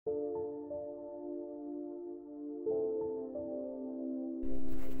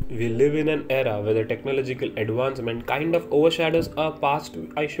We live in an era where the technological advancement kind of overshadows our past,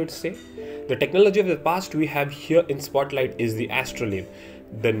 I should say. The technology of the past we have here in spotlight is the astrolabe.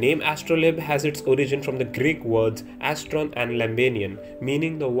 The name astrolabe has its origin from the Greek words astron and lambanian,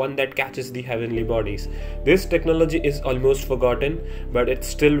 meaning the one that catches the heavenly bodies. This technology is almost forgotten, but it's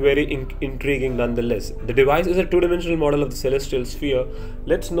still very intriguing nonetheless. The device is a two-dimensional model of the celestial sphere.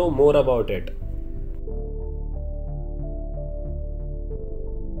 Let's know more about it.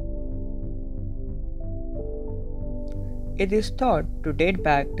 It is thought to date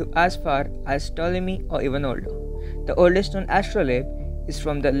back to as far as Ptolemy or even older. The oldest known astrolabe is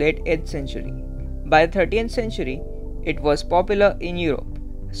from the late 8th century. By the 13th century, it was popular in Europe,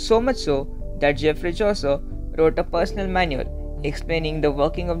 so much so that Geoffrey Chaucer wrote a personal manual explaining the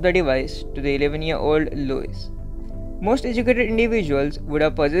working of the device to the 11-year-old Louis. Most educated individuals would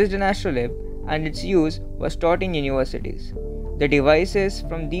have possessed an astrolabe, and its use was taught in universities. The devices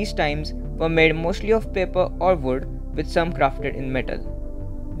from these times were made mostly of paper or wood, with some crafted in metal.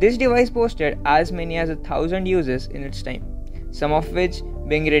 This device boasted as many as 1,000 uses in its time, some of which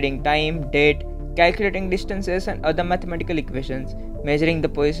being reading time, date, calculating distances and other mathematical equations, measuring the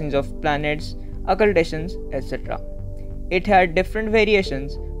positions of planets, occultations, etc. It had different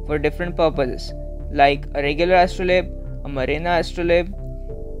variations for different purposes, like a regular astrolabe, a marina astrolabe.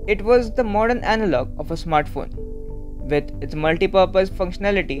 It was the modern analog of a smartphone, with its multi-purpose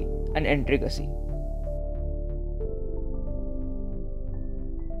functionality and intricacy.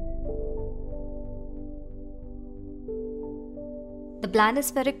 The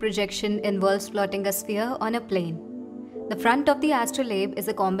planispheric projection involves plotting a sphere on a plane. The front of the astrolabe is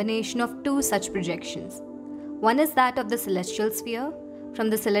a combination of two such projections. One is that of the celestial sphere, from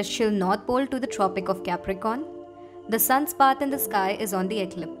the celestial North Pole to the Tropic of Capricorn. The sun's path in the sky is on the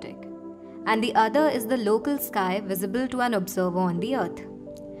ecliptic. And the other is the local sky visible to an observer on the Earth.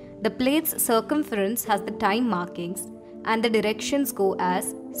 The plate's circumference has the time markings, and the directions go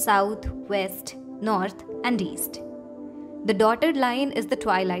as south, west, north, and east. The dotted line is the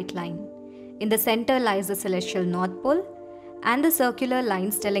twilight line. In the center lies the celestial North Pole, and the circular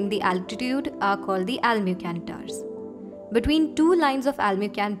lines telling the altitude are called the almucantars. Between two lines of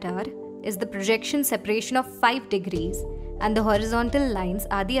almucantar is the projection separation of 5 degrees, and the horizontal lines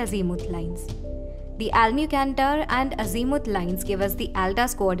are the azimuth lines. The almucantar and azimuth lines give us the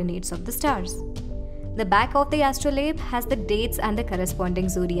altas coordinates of the stars. The back of the astrolabe has the dates and the corresponding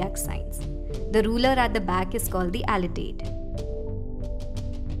zodiac signs. The ruler at the back is called the alidade.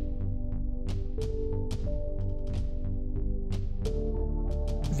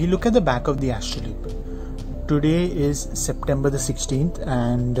 We look at the back of the astrolabe. Today is September the 16th,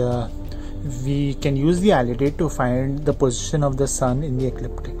 and we can use the alidade to find the position of the sun in the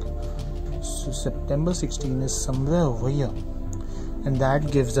ecliptic. So September 16 is somewhere over here, and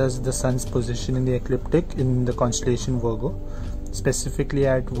that gives us the sun's position in the ecliptic in the constellation Virgo, specifically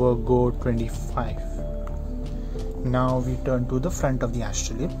at Virgo 25. Now we turn to the front of the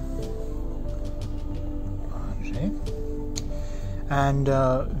astrolabe. Alright. And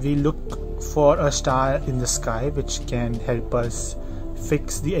we look for a star in the sky which can help us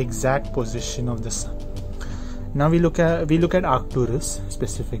fix the exact position of the sun. Now we look at Arcturus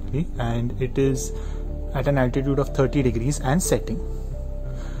specifically, and it is at an altitude of 30 degrees and setting.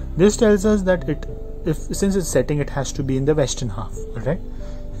 This tells us that since it's setting, it has to be in the western half, alright?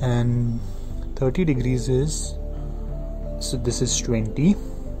 And 30 degrees is, so this is 20,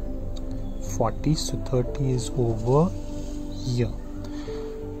 40, so 30 is over here.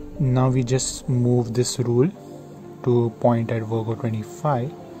 Now we just move this rule to point at Virgo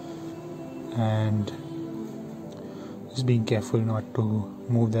 25, and just being careful not to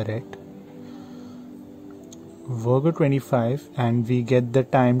move the red. Virgo 25, and we get the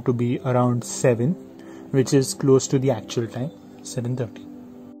time to be around 7, which is close to the actual time, 7:30.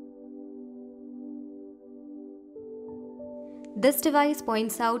 This device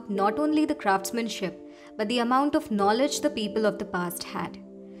points out not only the craftsmanship, but the amount of knowledge the people of the past had.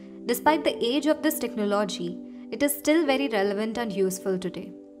 Despite the age of this technology, it is still very relevant and useful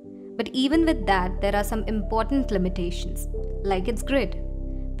today. But even with that, there are some important limitations, like its grid,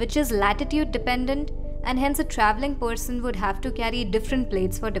 which is latitude dependent, and hence a traveling person would have to carry different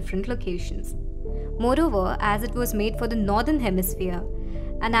plates for different locations. Moreover, as it was made for the northern hemisphere,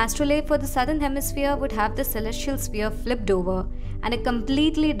 an astrolabe for the southern hemisphere would have the celestial sphere flipped over and a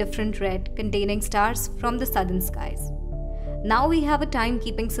completely different red containing stars from the southern skies. Now we have a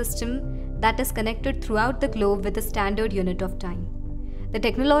timekeeping system that is connected throughout the globe with a standard unit of time. The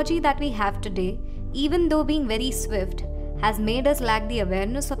technology that we have today, even though being very swift, has made us lack the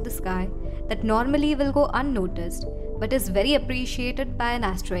awareness of the sky that normally will go unnoticed, but is very appreciated by an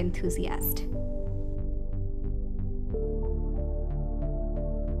astro enthusiast.